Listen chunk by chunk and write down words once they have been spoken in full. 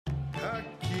は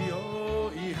き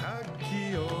よいは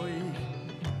きよい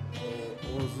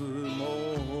大相撲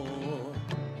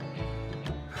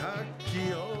はき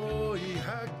よい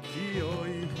はきよ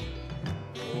い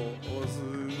大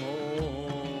相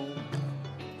撲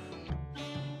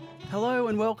Hello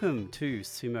and welcome to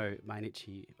Sumo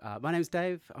Mainichi. My name's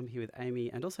Dave, I'm here with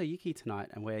Amy and also Yuki tonight,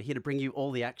 and we're here to bring you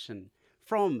all the action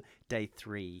from Day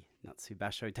 3 Natsu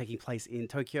Basho taking place in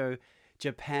Tokyo,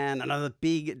 Japan. Another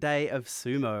big day of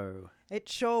sumo. It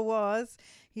sure was.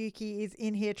 Yuki is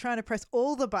in here trying to press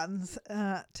all the buttons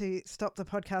to stop the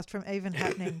podcast from even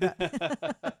happening. But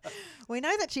we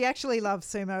know that she actually loves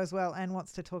sumo as well and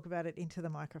wants to talk about it into the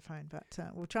microphone. But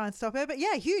we'll try and stop her. But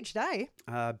yeah, huge day.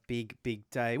 Big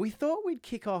day. We thought we'd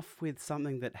kick off with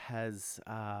something that has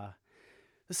the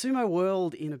sumo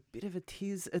world in a bit of a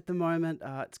tiz at the moment.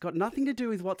 It's got nothing to do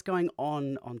with what's going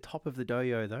on top of the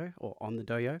doyo, though, or on the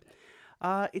doyo.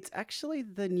 It's actually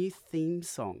the new theme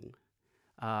song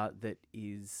that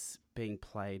is being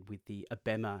played with the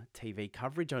Abema TV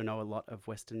coverage. I know a lot of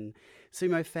Western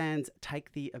sumo fans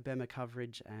take the Abema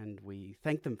coverage, and we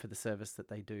thank them for the service that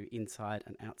they do inside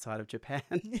and outside of Japan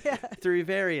through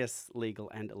various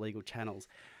legal and illegal channels.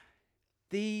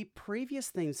 The previous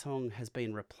theme song has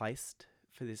been replaced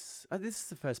for this. This is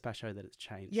the first basho that it's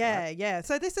changed. Yeah, right? yeah.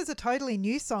 So this is a totally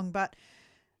new song, but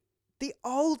the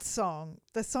old song,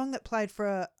 the song that played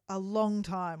for a long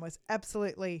time, was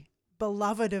absolutely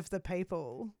beloved of the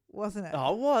people, wasn't it?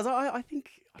 Oh, it was. I think,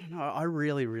 I don't know, I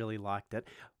really, really liked it.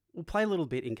 We'll play a little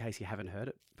bit in case you haven't heard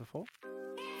it before.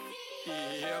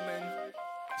 Yeah, man.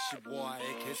 It's your boy,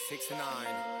 AK69.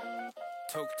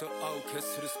 Talk to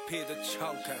Okus to the speed of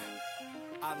choker.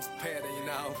 I'm spreading, you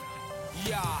know.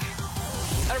 Yeah.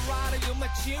 I ride in my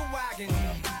G-Wagon.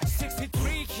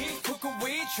 63 kids took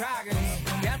away dragon.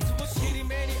 That's what city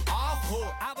many awful.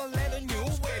 I will let a new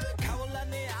whip.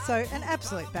 So an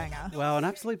absolute banger. Well, an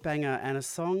absolute banger and a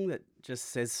song that just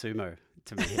says sumo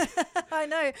to me. I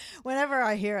know. Whenever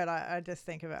I hear it, I just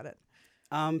think about it.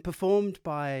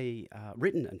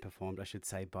 Written and performed, I should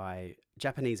say, by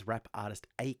Japanese rap artist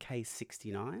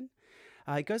AK69.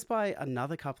 It goes by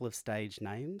another couple of stage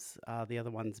names, the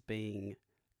other ones being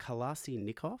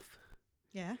Kalashnikov.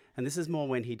 Yeah. And this is more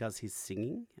when he does his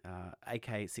singing.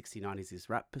 AK69 is his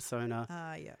rap persona.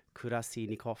 Yeah.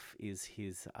 Kalashnikov is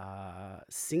his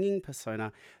singing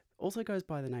persona. Also goes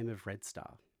by the name of Red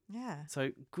Star. Yeah.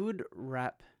 So good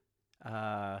rap,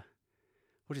 what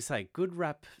do you say? Good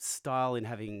rap style in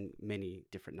having many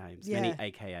different names, many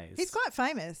AKAs. He's quite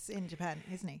famous in Japan,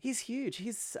 isn't he? He's huge.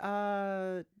 He's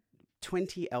 20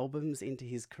 albums into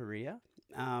his career.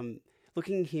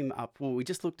 Looking him up, well, we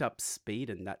just looked up Speed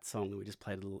and that song that we just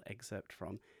played a little excerpt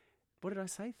from. What did I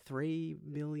say? 3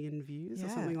 million views or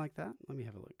something like that? Let me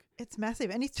have a look. It's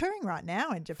massive. And he's touring right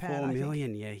now in Japan. 4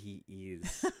 million, yeah, he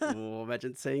is. Oh,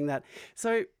 imagine seeing that.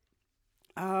 So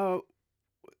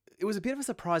it was a bit of a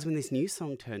surprise when this new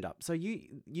song turned up. So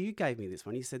you gave me this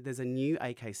one. You said there's a new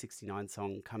AK69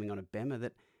 song coming on Abema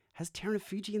that has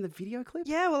Terunofuji in the video clip?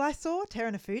 Yeah, well, I saw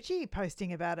Terunofuji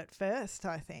posting about it first,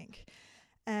 I think.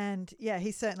 And yeah,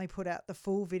 he certainly put out the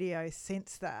full video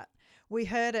since that. We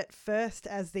heard it first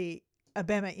as the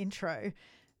Abema intro,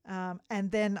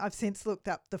 and then I've since looked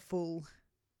up the full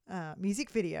music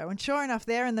video. And sure enough,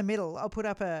 there in the middle, I'll put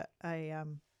up a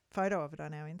photo of it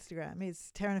on our Instagram,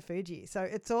 is Terunofuji. So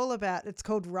it's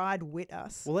called Ride With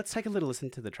Us. Well, let's take a little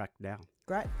listen to the track now.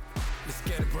 Great. Let's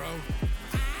get it, bro.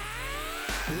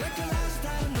 Like the last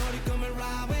time, no, you come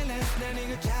around when let's let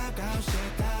nigga jab down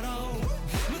shit that on.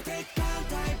 We'll take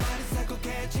contact, body cycle,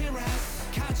 catch your ass.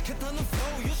 Catch cut on the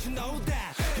flow, you should know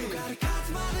that. You gotta catch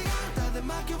my other than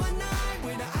mark you a night.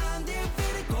 With the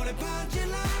undefeated, go to punch your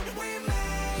line. We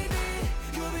made it.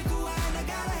 You'll be cool, and I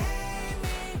gotta hate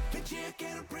me. But you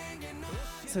can't bring it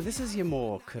on. So this is your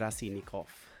more Kalashnikov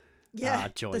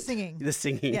joint. The singing. The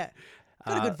singing. Yeah.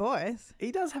 Got a good voice.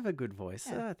 He does have a good voice.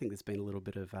 Yeah. I think there's been a little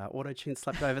bit of auto-tune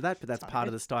slapped over that, but that's part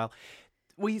of the style.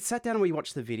 We sat down and we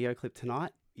watched the video clip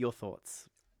tonight. Your thoughts?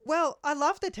 Well, I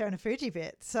love the Terunofuji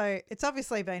bit. So it's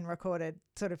obviously been recorded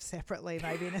sort of separately,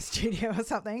 maybe in a studio or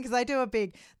something, because they do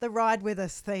the Ride With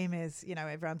Us theme is,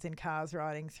 everyone's in cars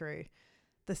riding through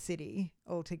the city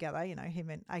all together, him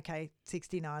and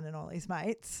AK69 and all his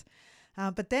mates.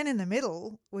 But then in the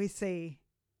middle, we see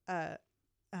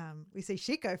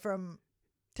Shiko from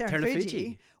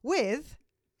Terunofuji with,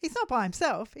 he's not by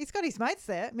himself, he's got his mates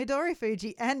there, Midori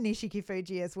Fuji and Nishiki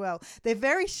Fuji as well. They're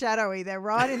very shadowy, they're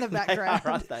right in the background. They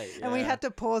are, aren't they? Yeah. And we had to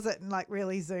pause it and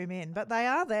really zoom in, but they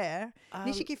are there.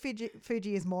 Nishiki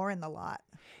Fuji is more in the light.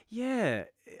 Yeah.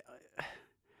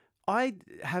 I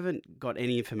haven't got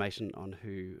any information on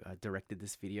who directed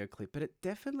this video clip, but it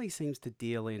definitely seems to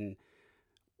deal in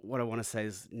what I want to say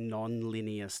is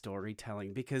non-linear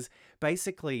storytelling, because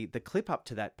basically the clip up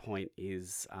to that point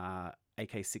is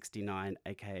AK-69,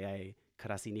 aka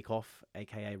Krasnikov,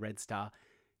 aka Red Star,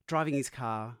 driving his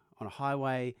car on a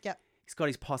highway. Yep. He's got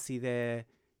his posse there,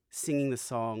 singing the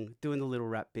song, doing the little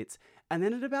rap bits. And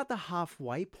then at about the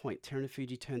halfway point,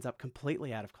 Terunofuji turns up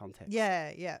completely out of context.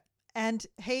 Yeah, yeah. And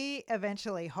he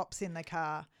eventually hops in the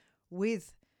car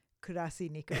with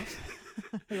Krasnikov,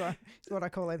 who is what I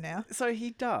call him now. So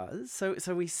he does. So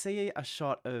we see a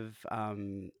shot of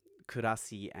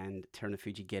Kurasi and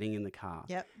Terunofuji getting in the car.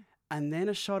 Yep. And then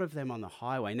a shot of them on the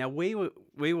highway. Now, we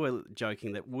were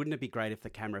joking that wouldn't it be great if the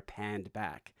camera panned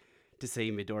back to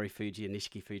see Midori Fuji and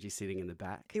Nishiki Fuji sitting in the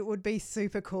back? It would be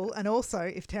super cool. And also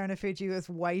if Terunofuji was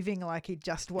waving like he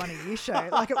just won a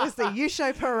Yusho, like it was the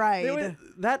Yusho parade.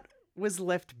 That was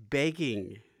left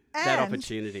begging that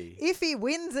opportunity. If he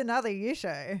wins another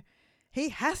Yusho, he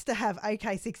has to have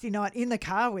AK-69 in the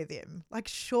car with him. Like,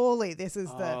 surely this is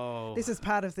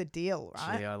part of the deal,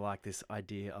 right? Gee, I like this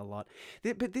idea a lot.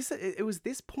 But it was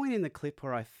this point in the clip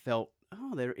where I felt,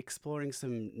 they're exploring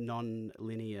some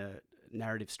non-linear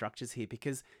narrative structures here,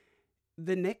 because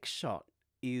the next shot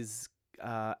is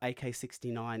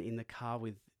AK-69 in the car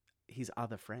with his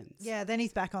other friends. Yeah, then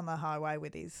he's back on the highway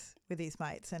with his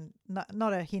mates, and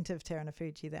not a hint of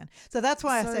Terunofuji then. So that's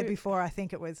why I said before, I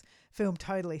think it was filmed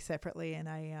totally separately in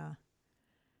a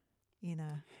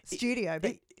studio.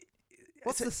 But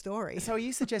what's the story? So are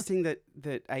you suggesting that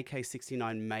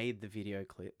AK-69 made the video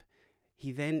clip,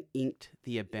 he then inked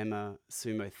the Abema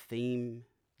Sumo theme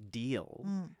deal,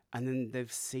 and then they've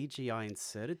CGI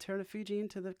inserted Terunofuji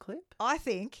into the clip? I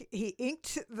think he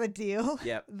inked the deal.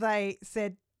 Yep. They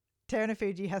said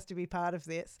Terunofuji has to be part of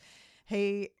this.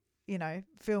 He,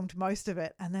 filmed most of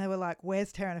it, and they were like,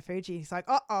 "Where's Terunofuji?" He's like,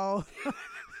 "Uh-oh,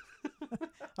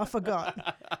 I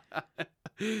forgot."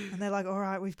 And they're like, "All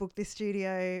right, we've booked this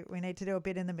studio. We need to do a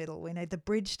bit in the middle. We need the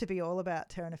bridge to be all about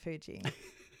Terunofuji."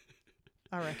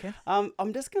 I reckon.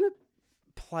 I'm just going to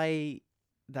play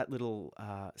that little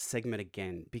segment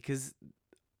again, because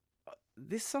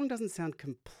this song doesn't sound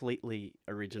completely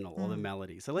original, or the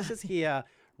melody. So let's just hear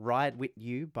Ride With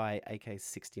You by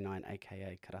AK-69,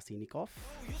 aka Krasnikov.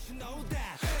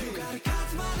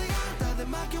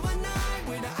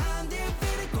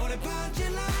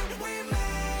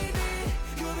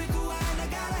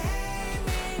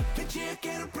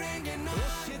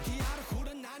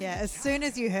 Yeah, as soon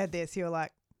as you heard this, you were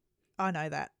like, I know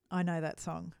that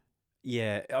song.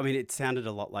 Yeah, I mean, it sounded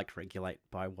a lot like Regulate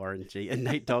by Warren G and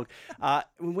Nate Dogg.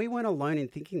 We weren't alone in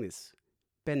thinking this.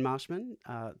 Ben Marshman,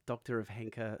 Doctor of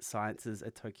Henker Sciences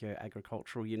at Tokyo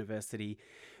Agricultural University,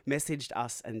 messaged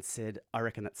us and said, I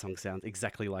reckon that song sounds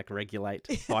exactly like Regulate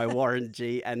by Warren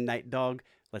G and Nate Dogg.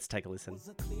 Let's take a listen. It was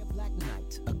a clear black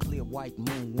night, a clear white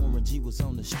moon. Warren G was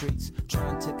on the streets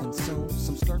trying to consume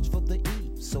some skirts for the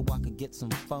eve so I could get some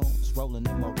phones rolling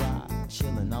in my ride,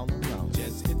 chilling all alone.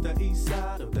 Just hit the east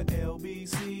side of the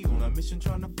LBC on a mission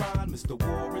trying to find Mr.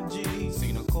 Warren G.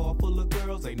 Seen a car full of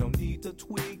girls, ain't no need to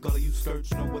tweak. All of you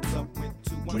search know what's up with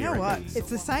 2. Do you know what? It's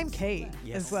the same key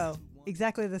as well.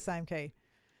 Exactly the same key.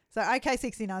 So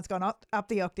AK-69's gone up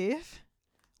the octave.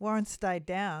 Warren stayed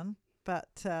down, but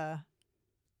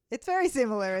it's very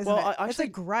similar, isn't it? It's a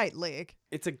great lick.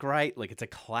 It's a great lick. It's a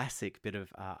classic bit of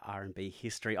R&B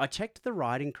history. I checked the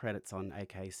writing credits on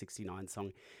AK-69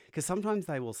 song, because sometimes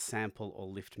they will sample or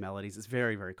lift melodies. It's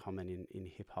very, very common in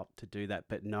hip-hop to do that.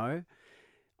 But no,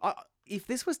 if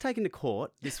this was taken to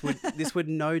court, this would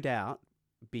no doubt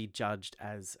be judged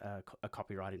as a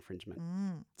copyright infringement.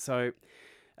 So,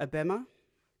 Abema,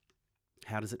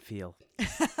 how does it feel?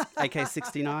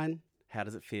 AK-69, how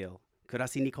does it feel?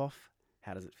 Krasnikov,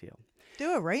 how does it feel?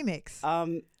 Do a remix.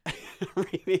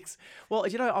 Remix. Well,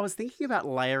 I was thinking about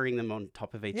layering them on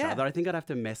top of each other. I think I'd have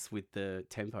to mess with the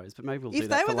tempos, but maybe we'll do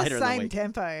that for later in the week. If they were the same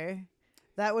tempo,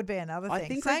 that would be another thing. I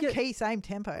think same key, same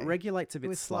tempo. Regulate's a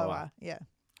bit slower. Yeah.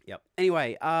 Yep.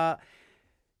 Anyway,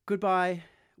 goodbye.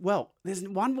 Well, there's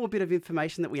one more bit of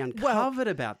information that we uncovered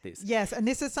about this. Yes, and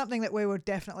this is something that we will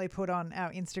definitely put on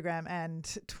our Instagram and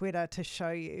Twitter to show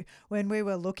you when we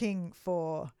were looking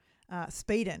for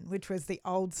Speedin', which was the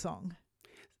old song.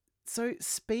 So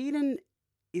Speedin'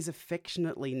 is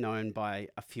affectionately known by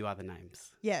a few other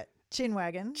names. Yeah,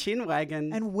 Chinwagon.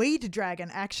 And Weed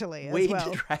Dragon, actually, as Weed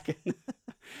well. Dragon.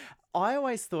 I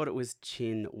always thought it was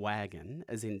Chin Wagon,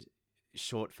 as in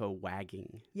short for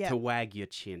wagging, to wag your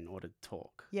chin or to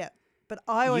talk. Yeah, but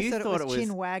I always thought it was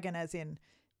Chin Wagon, as in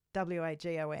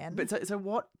WAGON. But so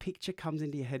what picture comes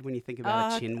into your head when you think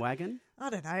about a chin wagon? I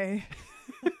don't know.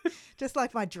 Just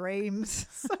like my dreams.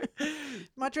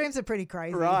 My dreams are pretty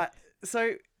crazy. Right.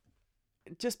 So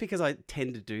just because I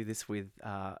tend to do this with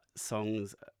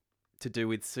songs to do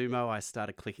with sumo, I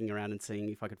started clicking around and seeing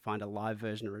if I could find a live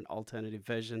version or an alternative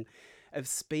version of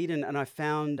Speeden, and I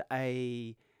found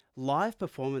a live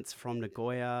performance from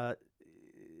Nagoya,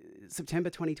 September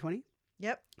 2020.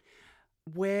 Yep.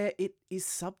 Where it is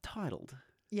subtitled.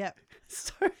 Yep.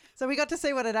 So we got to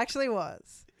see what it actually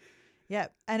was.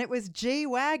 Yep. And it was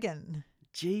G-Wagon.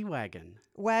 G-Wagon.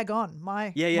 Wagon.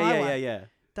 My Yeah.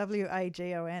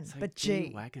 W-A-G-O-N. So but G.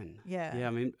 G-Wagon. Yeah. Yeah,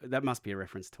 I mean, that must be a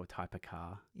reference to a type of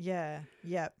car. Yeah.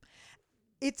 Yep.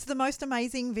 It's the most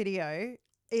amazing video.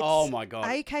 It's Oh, my God.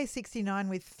 AK-69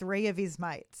 with 3 of his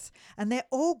mates. And they're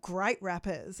all great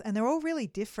rappers. And they're all really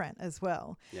different as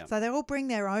well. Yep. So they all bring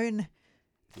their own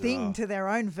thing to their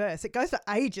own verse. It goes for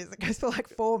ages. It goes for like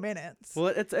 4 minutes. Well,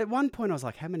 it's at one point I was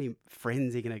like, how many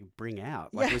friends are you going to bring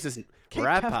out? Like, Yeah. it was just Keep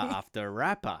rapper coming. after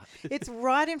rapper. It's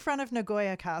right in front of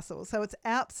Nagoya Castle. So it's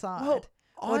outside. Well,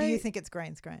 or do you think it's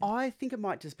green screen? I think it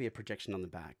might just be a projection on the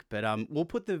back. But we'll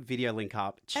put the video link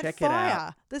up. And Check it fire.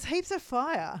 out. There's heaps of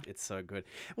fire. It's so good.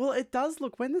 Well, it does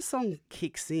look, when the song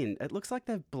kicks in, it looks like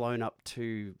they've blown up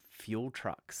 2 fuel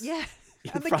trucks. Yeah.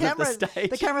 In And front of the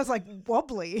stage. camera's like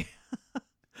wobbly.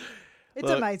 It's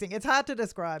Look, amazing. It's hard to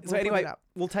describe. So We'll anyway, put it up.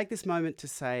 we'll take this moment to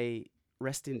say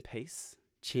rest in peace,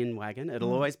 Chin Wagon.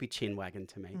 It'll always be Chin Wagon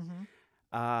to me.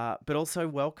 But also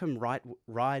welcome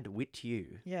Ride Wit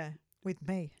You. Yeah, with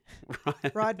me.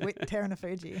 Right, Ride with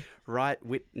Terunofuji. right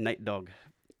Wit Nate Dog.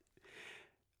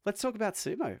 Let's talk about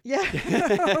sumo. Yeah.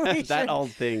 we That should.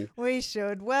 old thing. We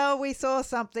should. Well, we saw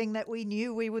something that we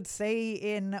knew we would see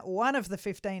in one of the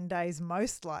 15 days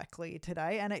most likely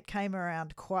today, and it came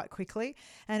around quite quickly.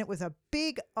 And it was a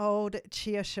big old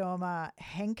Chiyoshima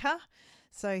henka.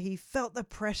 So he felt the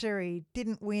pressure. He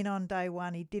didn't win on day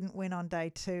 1. He didn't win on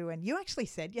day 2. And you actually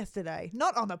said yesterday,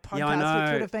 not on the podcast, Yeah, I know.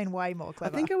 which would have been way more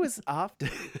clever. I think it was after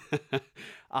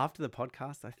after the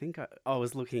podcast. I think I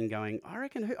was looking, going, I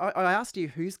reckon. I asked you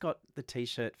who's got the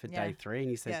T-shirt for day 3,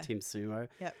 and you said Yeah. Tim Sumo.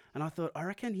 Yep. And I thought, I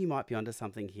reckon he might be onto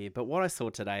something here. But what I saw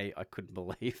today, I couldn't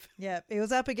believe. Yeah, he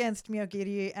was up against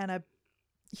Myogiryu and a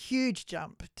huge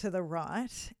jump to the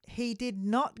right. He did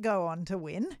not go on to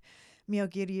win.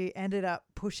 Myogiryu ended up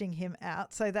pushing him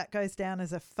out. So that goes down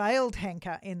as a failed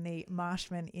henka in the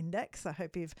Marshman Index. I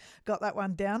hope you've got that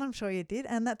one down. I'm sure you did.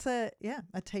 And that's a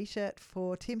T-shirt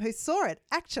for Tim, who saw it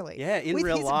actually. Yeah, in with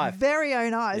real his life. very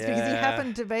own eyes, because he Yeah.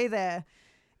 happened to be there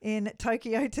in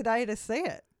Tokyo today to see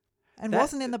it and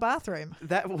wasn't in the bathroom.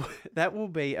 That will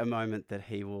be a moment that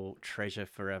he will treasure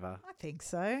forever. I think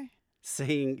so.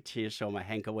 Seeing Chiyoshima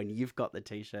henka when you've got the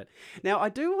T-shirt. Now, I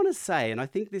do want to say, and I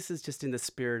think this is just in the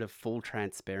spirit of full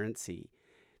transparency,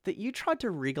 that you tried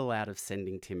to wriggle out of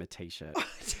sending Tim a T-shirt.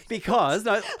 Because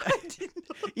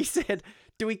you said,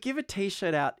 do we give a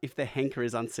T-shirt out if the henka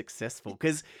is unsuccessful?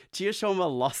 Because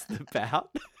Chiyoshima lost the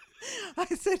bout. I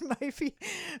said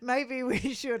maybe we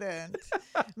shouldn't.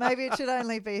 Maybe it should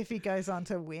only be if he goes on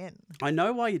to win. I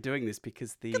know why you're doing this,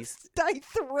 because these... Day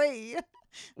 3.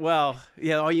 Well,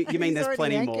 yeah, you mean He's there's already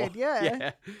plenty more. anchored,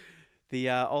 yeah. The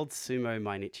old Sumo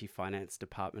Mainichi finance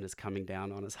department is coming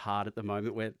down on us hard at the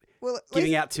moment. We're Well, at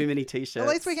giving least, out too many T-shirts. at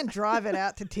least we can drive it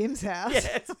out to Tim's house.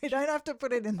 Yes. We don't have to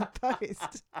put it in the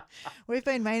post. We've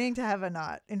been meaning to have a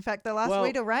night. In fact, the last Well-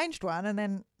 we'd arranged one and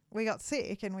then we got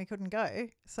sick and we couldn't go.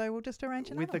 So we'll just arrange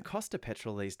another With the one. cost of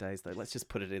petrol these days, though, let's just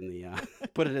put it in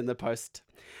the post.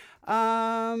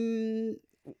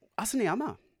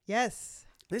 Asaniyama. Yes.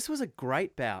 This was a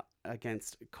great bout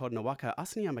against Koronawaka.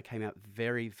 Asaniyama came out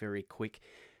very, very quick.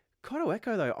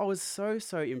 Kotoeko, though, I was so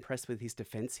impressed with his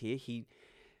defense here. He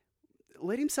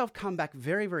let himself come back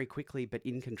very, very quickly, but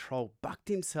in control, bucked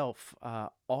himself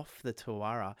off the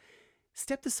Tawara.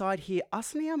 Stepped aside here.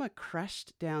 Asaniyama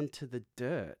crashed down to the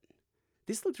dirt.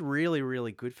 This looked really,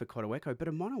 really good for Kotoeko, but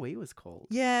a mono-e was called.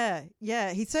 Yeah.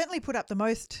 He certainly put up the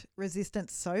most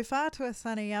resistance so far to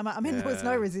Asaniyama. I mean, there was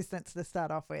no Yeah. resistance to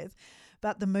start off with.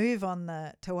 But the move on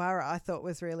the Tawara I thought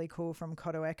was really cool from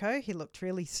Kotoeko. He looked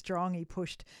really strong. He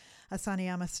pushed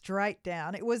Asaniyama straight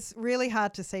down. It was really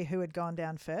hard to see who had gone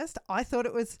down first. I thought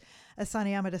it was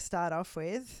Asaniyama to start off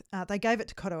with. They gave it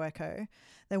to Kotoeko.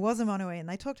 There was a mono-e and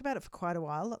they talked about it for quite a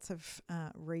while, lots of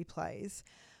replays.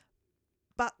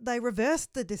 But they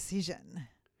reversed the decision.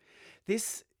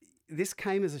 This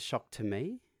came as a shock to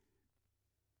me.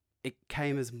 It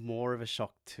came as more of a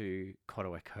shock to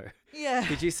Kotoeko. Yeah.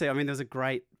 Did you see? I mean, there was a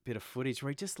great bit of footage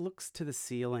where he just looks to the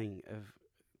ceiling of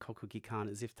Kokugikan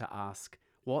as if to ask,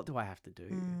 what do I have to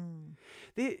do?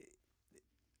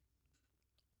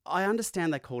 I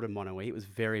understand they called it mono-e. It was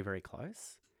very, very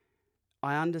close.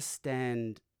 I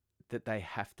understand that they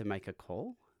have to make a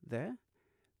call there.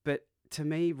 But to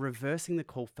me, reversing the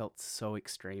call felt so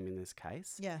extreme in this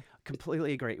case. Yeah.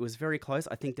 Completely agree. It was very close.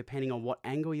 I think depending on what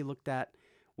angle you looked at,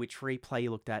 which replay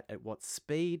you looked at what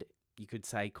speed, you could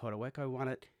say Kotoeko won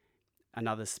it.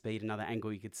 Another speed, another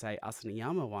angle, you could say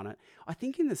Asaniyama won it. I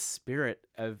think in the spirit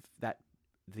of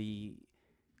the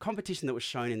competition that was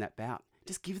shown in that bout,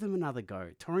 just give them another go.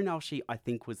 Torinaoshi, I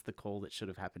think, was the call that should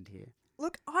have happened here.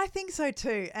 Look, I think so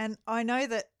too. And I know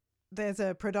that there's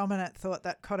a predominant thought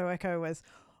that Kotoeko was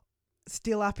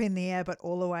still up in the air but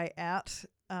all the way out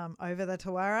over the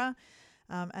Tawara,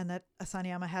 and that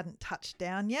Asaniyama hadn't touched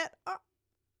down yet.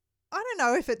 I don't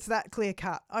know if it's that clear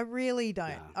cut. I really don't.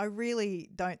 Yeah. I really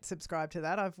don't subscribe to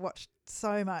that. I've watched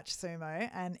so much sumo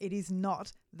and it is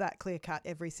not that clear cut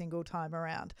every single time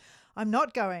around. I'm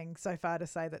not going so far to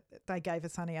say that they gave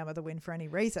Asaniyama the win for any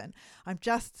reason. I'm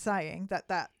just saying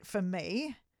that for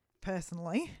me,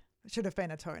 personally, should have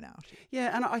been a Torinaoshi.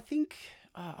 Yeah, and I think,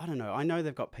 I don't know, I know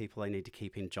they've got people they need to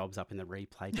keep in jobs up in the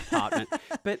replay department,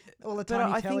 but All the but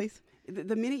tiny I tellies. think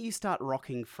the minute you start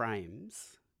rocking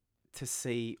frames to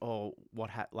see what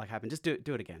happened, just do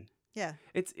it again. Yeah.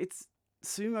 It's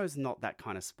sumo's not that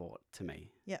kind of sport to me.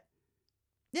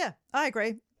 Yeah, I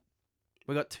agree.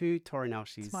 We got 2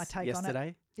 Torinaoshis It's my take on it.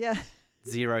 yesterday. Yeah.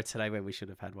 0 today where we should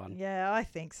have had 1. Yeah, I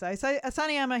think so. So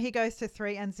Asaniyama, he goes to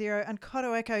 3-0, and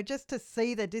Kotoeko, just to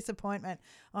see the disappointment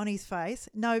on his face,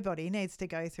 nobody needs to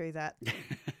go through that,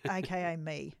 aka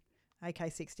me,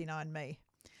 AK69 me.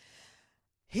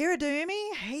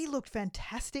 Hiradumi, he looked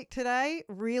fantastic today.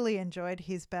 Really enjoyed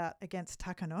his bout against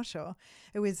Takanosho.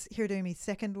 It was Hiradumi's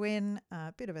second win,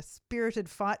 a bit of a spirited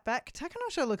fight back.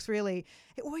 Takanosho looks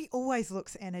he always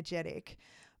looks energetic,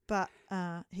 but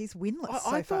he's winless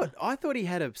so far. I thought he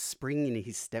had a spring in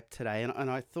his step today, and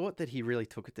I thought that he really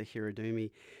took it to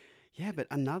Hiradumi. Yeah, but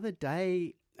another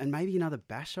day and maybe another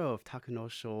basho of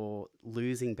Takanosho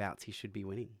losing bouts he should be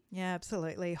winning. Yeah,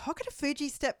 absolutely. Hokuto Fuji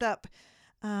stepped up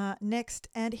next,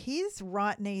 and his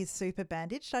right knee is super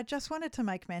bandaged. I just wanted to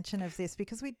make mention of this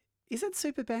because Is it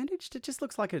super bandaged? It just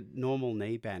looks like a normal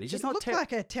knee bandage. It's it not looked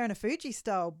like a Terunofuji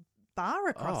style bar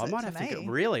across I it might to have me.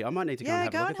 to really. I might need to go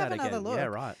and have a look at that another again. look. Yeah,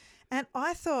 right. And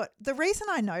I thought the reason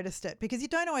I noticed it, because you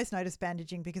don't always notice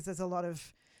bandaging because there's a lot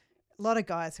of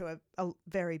guys who are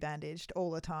very bandaged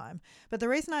all the time. But the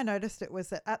reason I noticed it was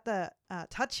that at the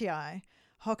Tachiai,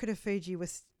 Hokuto Fuji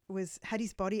had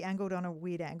his body angled on a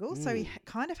weird angle. So he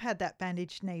kind of had that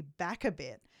bandaged knee back a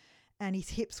bit and his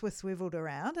hips were swiveled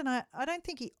around. And I don't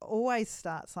think he always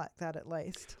starts like that, at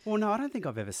least. Well, no, I don't think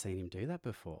I've ever seen him do that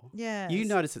before. Yeah. You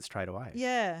notice it straight away.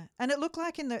 Yeah. And it looked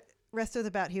like in the rest of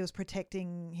the bout he was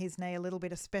protecting his knee a little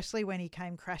bit, especially when he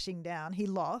came crashing down. He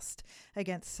lost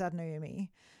against Sadnumi.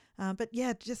 But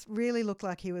yeah, it just really looked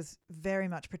like he was very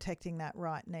much protecting that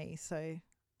right knee. So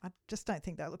I just don't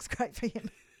think that looks great for him.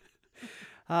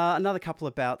 Another couple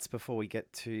of bouts before we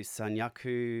get to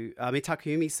Sanyaku.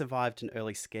 Takumi survived an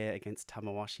early scare against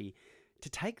Tamawashi to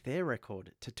take their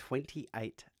record to 28-8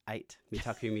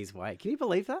 Mitakumi's way. Can you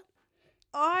believe that?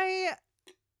 I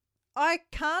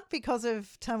can't because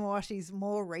of Tamawashi's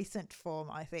more recent form,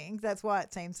 I think. That's why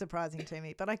it seems surprising to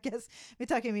me. But I guess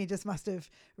Mitakumi just must have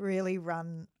really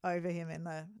run over him in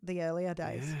the earlier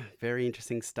days. Yeah, very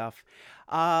interesting stuff.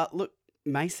 Look,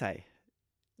 Meisei.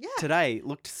 Yeah. Today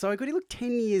looked so good. He looked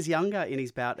 10 years younger in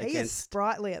his bout He is against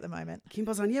sprightly at the moment.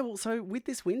 Kimbozan. Yeah, well, so with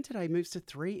this win today, moves to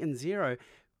 3-0.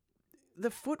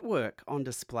 The footwork on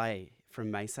display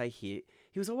from Meisei here,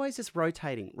 he was always just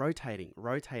rotating.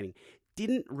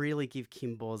 Didn't really give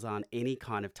Kimbozan any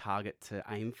kind of target to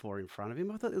aim for in front of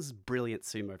him. I thought it was brilliant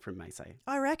sumo from Meisei.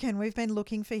 I reckon we've been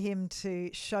looking for him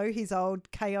to show his old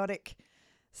chaotic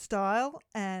style,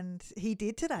 and he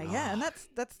did today. Yeah, and that's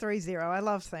 3-0. I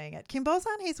love seeing it.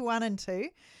 Kimbozan, he's 1-2,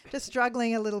 just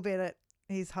struggling a little bit at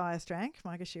his highest rank,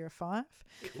 Maegashira 5.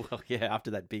 Well, yeah,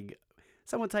 after that big,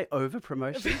 someone say over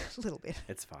promotion. A little bit.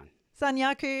 It's fine.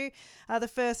 Sanyaku, the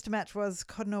first match was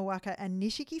Kotonowaka and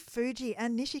Nishiki Fuji,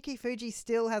 and Nishiki Fuji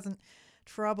still hasn't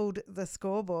troubled the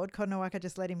scoreboard. Kotonowaka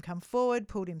just let him come forward,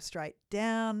 pulled him straight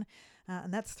down,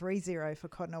 and that's 3-0 for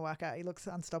Kotonowaka. He looks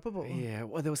unstoppable. Yeah,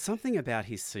 well, there was something about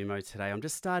his sumo today. I'm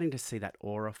just starting to see that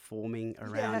aura forming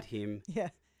around him. Yeah.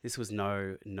 This was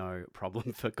no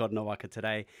problem for Kotonowaka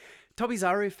today.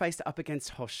 Tobizaru faced up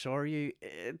against Hoshoryu.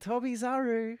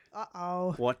 Tobizaru.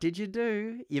 Uh-oh. What did you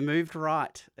do? You moved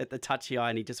right at the touchy eye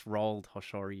and he just rolled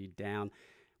Hoshoryu down.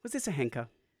 Was this a henka?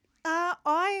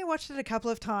 I watched it a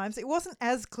couple of times. It wasn't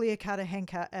as clear-cut a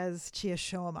henka as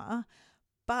Chiyoshima,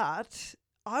 but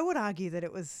I would argue that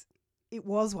it was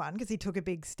one because he took a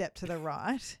big step to the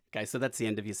right. Okay, so that's the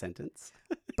end of your sentence.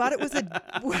 But it was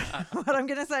what I'm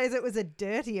going to say is it was a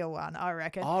dirtier one, I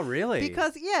reckon. Oh, really?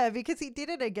 Because he did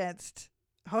it against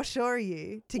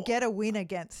Hoshoryu to get a win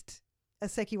against a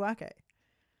Sekiwake.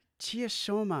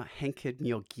 Chiyoshima henkered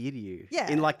Nyogiryu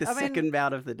Yeah, in like the I mean, second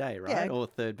bout of the day, right? yeah, Or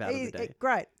third bout of the day.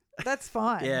 Great. That's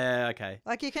fine. Yeah, okay.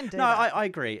 Like you can do No, that. I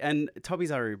agree. And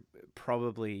Tobizaru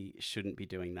probably shouldn't be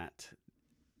doing that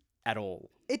at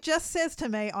all. It just says to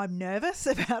me I'm nervous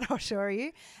about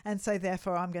Hoshoryu, and so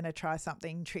therefore I'm going to try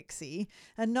something tricksy.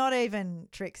 And not even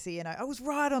tricksy, I was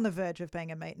right on the verge of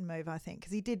being a meet and move, I think,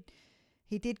 because he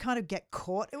did kind of get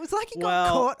caught. It was like he got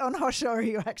caught on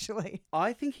Hoshoryu, actually.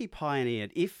 I think he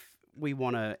pioneered, if we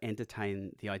want to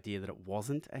entertain the idea that it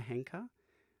wasn't a henka,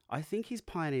 I think he's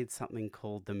pioneered something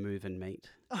called the move and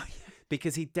meet. Oh, yeah.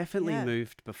 Because he definitely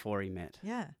moved before he met.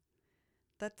 Yeah.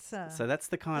 That's so that's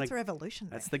the kind that's a revolution.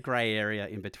 That's the grey area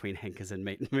in between henkas and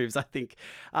meet and moves, I think.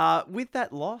 With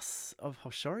that loss of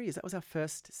Hoshoryu, that was our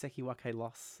first Sekiwake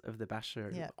loss of the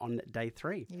basho on day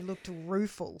 3. He looked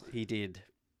rueful. He did.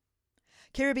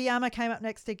 Kiribiyama came up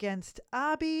next against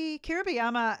Abi.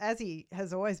 Kiribiyama, as he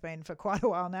has always been for quite a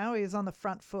while now, he was on the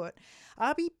front foot.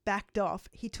 Abi backed off.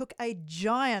 He took a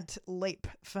giant leap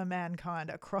for mankind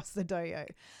across the doyo,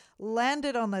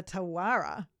 landed on the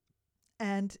Tawara,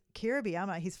 and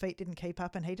Kiribiyama, his feet didn't keep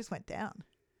up and he just went down.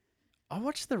 I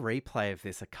watched the replay of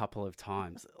this a couple of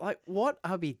times. Like, what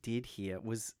Abi did here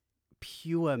was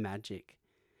pure magic.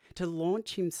 To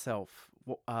launch himself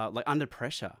like under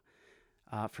pressure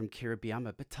from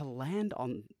Kiribiyama, but to land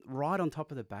right on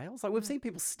top of the bales. Like, we've seen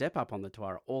people step up on the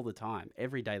Tawara all the time.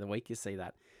 Every day of the week you see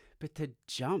that. But to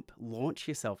jump, launch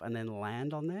yourself, and then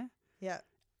land on there? Yeah.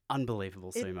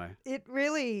 Unbelievable sumo. It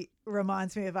really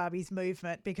reminds me of Abi's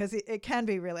movement because it can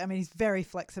be really, he's very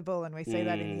flexible and we see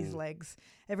that in his legs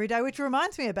every day, which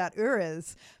reminds me about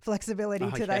Ura's flexibility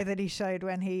today that he showed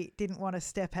when he didn't want to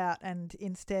step out and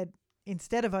instead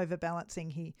of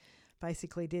overbalancing, he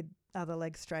basically did other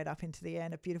legs straight up into the air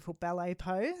in a beautiful ballet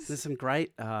pose. There's some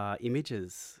great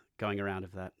images going around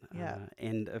of that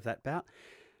end of that bout.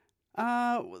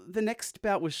 The next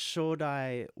bout was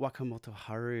Shodai Wakamoto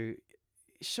Haru.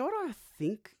 Shodai, I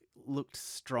think, looked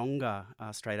stronger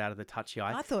straight out of the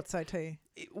tachiai. I thought so too.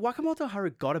 Wakamoto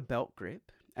Haru got a belt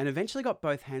grip and eventually got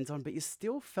both hands on, but you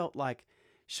still felt like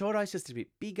Shodai's just a bit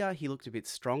bigger. He looked a bit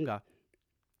stronger.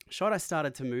 Shodai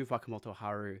started to move Wakamoto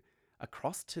Haru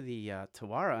across to the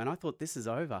Tawara, and I thought, this is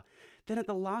over. Then at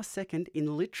the last second,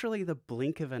 in literally the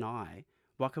blink of an eye,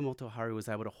 Wakamoto Haru was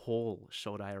able to haul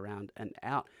Shodai around and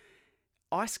out.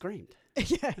 I screamed.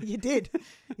 Yeah, you did.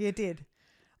 You did.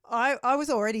 I was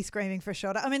already screaming for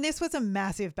Shodai. This was a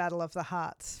massive battle of the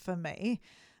hearts for me.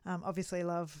 Obviously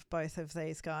love both of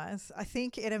these guys. I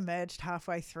think it emerged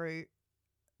halfway through,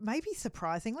 maybe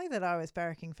surprisingly, that I was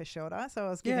barracking for Shodai. So I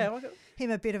was giving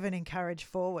him a bit of an encourage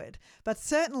forward. But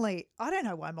certainly, I don't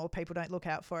know why more people don't look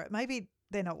out for it. Maybe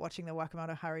they're not watching the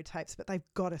Wakamoto Haru tapes, but they've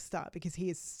got to start because he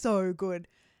is so good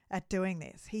at doing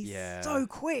this. He's so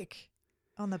quick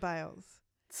on the bales.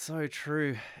 So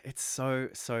true. It's so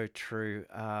true.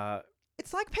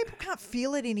 It's like people can't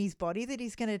feel it in his body that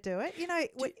he's going to do it.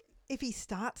 If he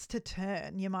starts to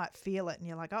turn, you might feel it and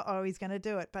you're like, oh, he's going to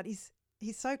do it. But he's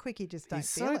so quick, you just don't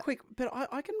feel it. He's so quick. But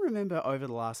I can remember over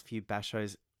the last few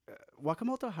bashos,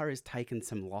 Wakamoto Haru's taken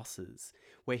some losses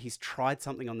where he's tried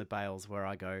something on the bales where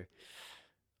I go,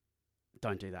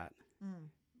 don't do that.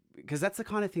 Because that's the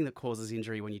kind of thing that causes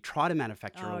injury when you try to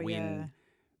manufacture a win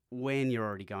when you're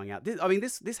already going out.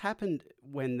 This happened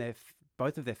when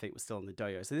both of their feet were still on the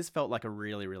doyo. So this felt like a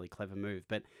really, really clever move.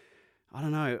 But I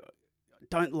don't know.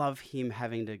 Don't love him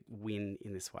having to win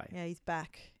in this way. Yeah, he's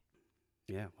back.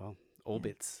 Yeah, well, all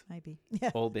bits. Maybe.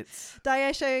 Yeah. All bits.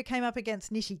 Daisho came up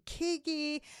against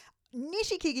Nishikigi.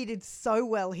 Nishikigi did so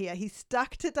well here. He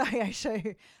stuck to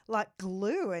Daisho like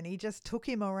glue and he just took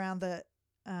him around the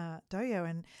doyo,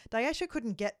 and Daisho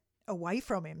couldn't get away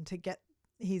from him to get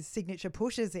his signature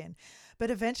pushes in.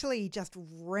 But eventually he just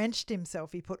wrenched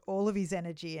himself. He put all of his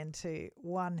energy into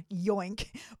one yoink,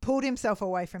 pulled himself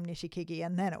away from Nishikigi,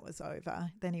 and then it was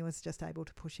over. Then he was just able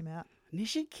to push him out.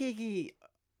 Nishikigi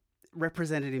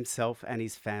represented himself and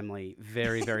his family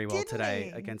very, very well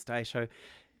today against Daisho.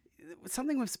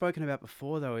 Something we've spoken about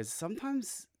before, though, is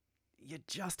sometimes you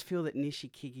just feel that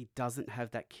Nishikigi doesn't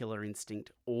have that killer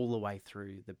instinct all the way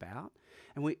through the bout.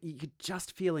 And you could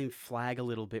just feel him flag a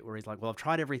little bit where he's like, well, I've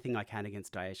tried everything I can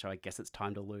against Daisho. I guess it's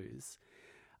time to lose.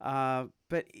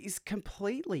 But he's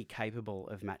completely capable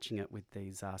of matching it with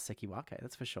these Sekiwake,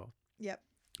 that's for sure. Yep.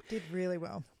 Did really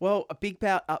well. Well, a big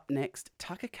bout up next,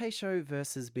 Taka Keisho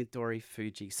versus Midori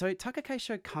Fuji. So Taka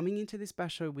Keisho coming into this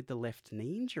basho with the left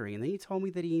knee injury, and then you told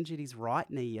me that he injured his right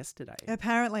knee yesterday.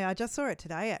 Apparently, I just saw it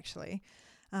today, actually.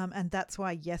 And that's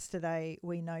why yesterday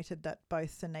we noted that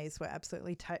both the knees were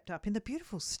absolutely taped up in the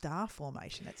beautiful star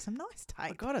formation. It's some nice I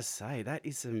tape. gotta say, that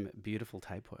is some beautiful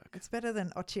tape work. It's better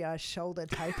than Ochiai's shoulder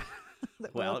tape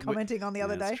that we Well, were commenting on the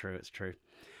other day. It's true.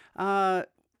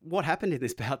 What happened in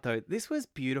this bout, though? This was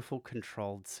beautiful,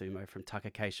 controlled sumo from Taka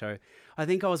Keisho. I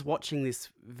think I was watching this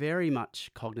very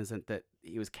much cognizant that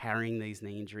he was carrying these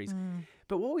knee injuries.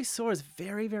 But what we saw is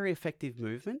very, very effective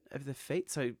movement of the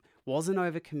feet. So wasn't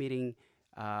overcommitting,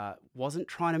 wasn't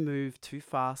trying to move too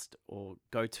fast or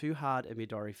go too hard at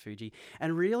Midori Fuji.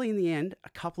 And really, in the end, a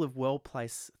couple of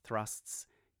well-placed thrusts,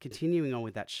 continuing on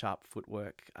with that sharp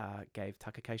footwork, gave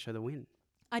Taka Keisho the win.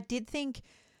 I did think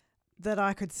that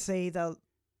I could see the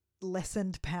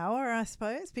lessened power, I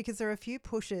suppose, because there are a few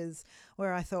pushes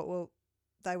where I thought, well,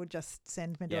 they would just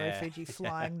send Midori Fuji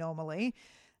flying normally.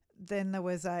 Then there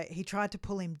was he tried to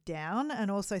pull him down, and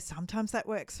also sometimes that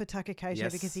works for Taka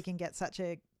Keisho because he can get such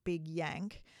a big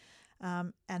yank,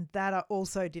 and that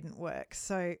also didn't work.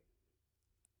 So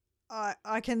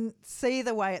I can see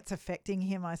the way it's affecting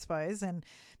him, I suppose. And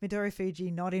Midori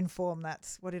Fuji not in form.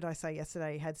 That's, what did I say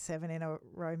yesterday? He had 7 in a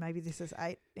row. Maybe this is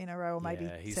 8 in a row, or maybe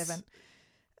 7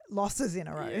 losses in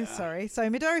a row. Sorry. So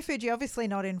Midori Fuji obviously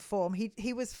not in form.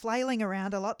 He was flailing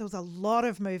around a lot. There was a lot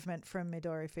of movement from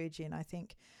Midori Fuji, and I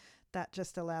think that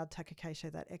just allowed Taka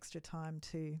Keisho that extra time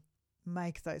to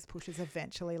make those pushes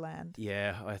eventually land.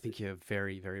 Yeah, I think you're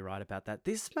very, very right about that.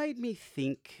 This made me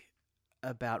think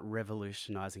about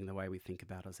revolutionising the way we think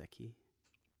about Ozeki.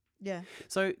 Yeah.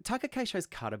 So Taka Keisho's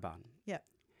Kataban. Yeah.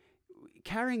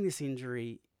 Carrying this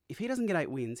injury, if he doesn't get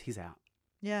 8 wins, he's out.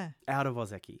 Yeah. Out of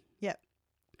Ozeki. Yeah.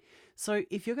 So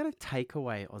if you're going to take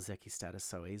away Ozeki status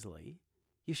so easily,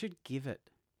 you should give it.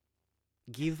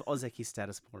 Give Ozeki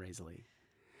status more easily.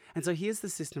 And so here's the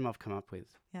system I've come up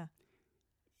with. Yeah.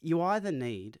 You either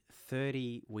need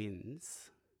 30 wins.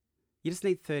 You just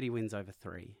need 30 wins over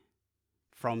 3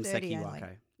 from 30 Sekiwake. only.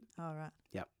 Oh, right.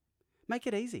 Yep. Make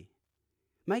it easy.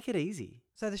 Make it easy.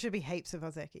 So there should be heaps of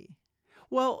Ozeki.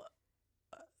 Well,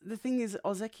 the thing is,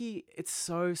 Ozeki, it's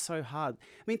so hard.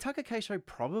 I mean, Taka Keisho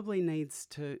probably needs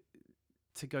to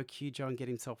go Kyujo and get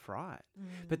himself right.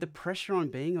 But the pressure on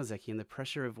being Ozeki and the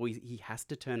pressure of he has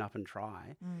to turn up and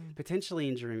try, potentially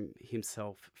injure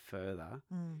himself further,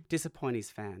 disappoint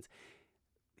his fans.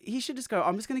 He should just go,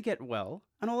 I'm just going to get well,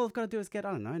 and all I've got to do is get,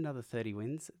 I don't know, another 30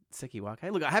 wins,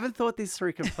 Sekiwake. Look, I haven't thought this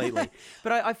through completely,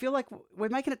 but I feel like we're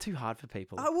making it too hard for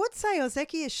people. I would say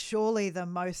Ozeki is surely the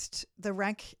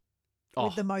rank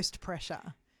with the most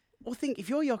pressure. Well, think, if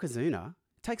you're Yokozuna,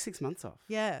 take 6 months off.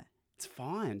 Yeah. It's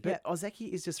fine. But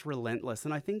Ozeki is just relentless.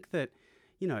 And I think that,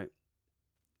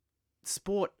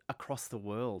 sport across the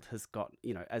world has got,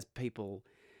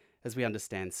 as we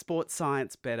understand sports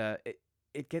science better,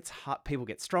 it gets hard. People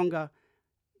get stronger.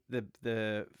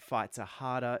 The fights are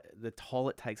harder. The toll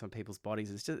it takes on people's bodies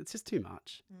it's just too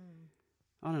much.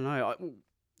 I don't know.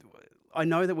 I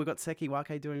know that we've got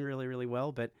Sekiwake doing really, really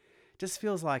well, but it just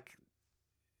feels like,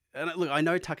 and look, I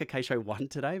know Taka Keisho won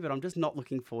today, but I'm just not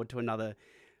looking forward to another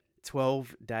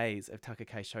 12 days of Taka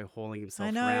Keisho hauling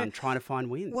himself around trying to find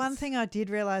wins. One thing I did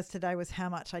realise today was how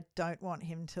much I don't want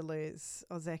him to lose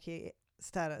Ozeki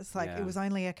status. It was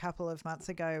only a couple of months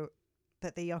ago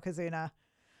that the Yokozuna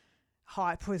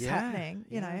hype was happening.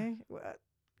 You know,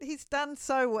 he's done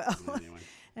so well. Anyway.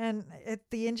 And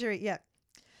the injury,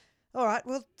 all right,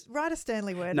 well, write a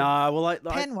Sternly word. No, well,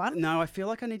 pen one. No, I feel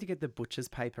like I need to get the butcher's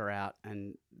paper out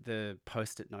and the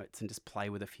Post-it notes and just play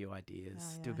with a few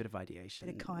ideas, do a bit of ideation.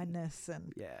 Bit of kindness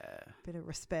and bit of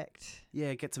respect.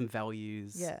 Yeah, get some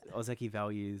values, Ozeki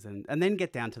values, and then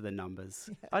get down to the numbers.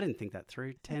 Yeah. I didn't think that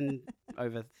through. 10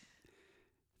 over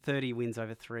 30 wins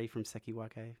over 3 from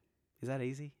Sekiwake. Is that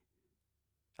easy?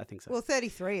 I think so. Well,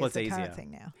 33 is the current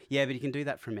thing now. Yeah, but you can do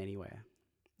that from anywhere.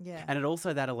 Yeah. And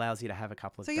that allows you to have a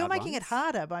couple of So you're making it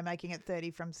harder by making it 30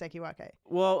 from Sekiwake.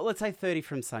 Well, let's say 30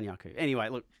 from Sanyaku. Anyway,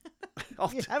 look.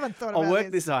 You haven't thought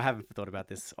about this. I haven't thought about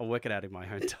this. I'll work it out in my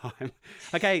own time.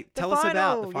 Okay, tell us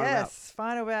about the final bout.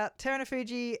 Final bout.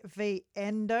 Terunofuji v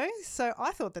Endo. So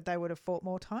I thought that they would have fought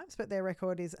more times, but their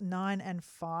record is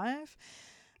 9-5.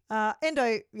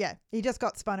 Endo, he just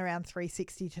got spun around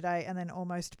 360 today and then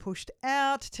almost pushed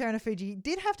out. Terunofuji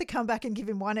did have to come back and give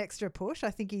him one extra push.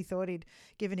 I think he thought he'd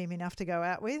given him enough to go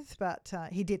out with, but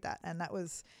he did that, and that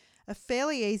was a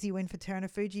fairly easy win for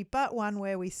Terunofuji, but one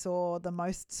where we saw the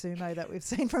most sumo that we've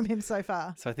seen from him so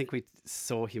far. So I think we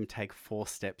saw him take 4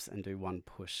 steps and do 1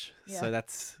 push. Yeah. So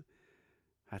that's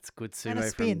That's good And a sumo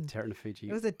spin. from Terunofuji.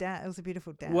 It was a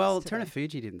beautiful dance. Well, today.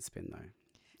 Terunofuji didn't spin though.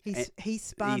 He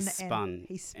spun.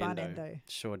 He spun endo.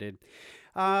 Sure did.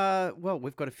 Well,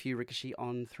 we've got a few Rikishi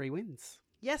on 3 wins.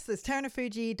 Yes, there's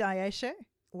Terunofuji Daisho,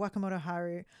 Wakamoto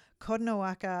Haru,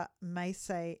 Koronowaka,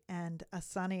 Meisei, and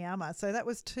Asaniyama. So that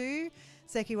was 2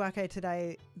 Sekiwake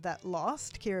today that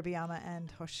lost, Kiribayama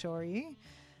and Hoshoryu.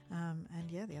 And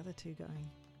yeah, the other 2 going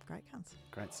great guns.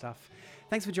 Great stuff.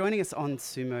 Thanks for joining us on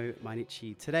Sumo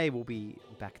Mainichi. Today we'll be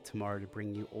back tomorrow to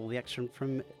bring you all the action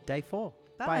from day 4.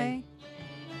 Bye.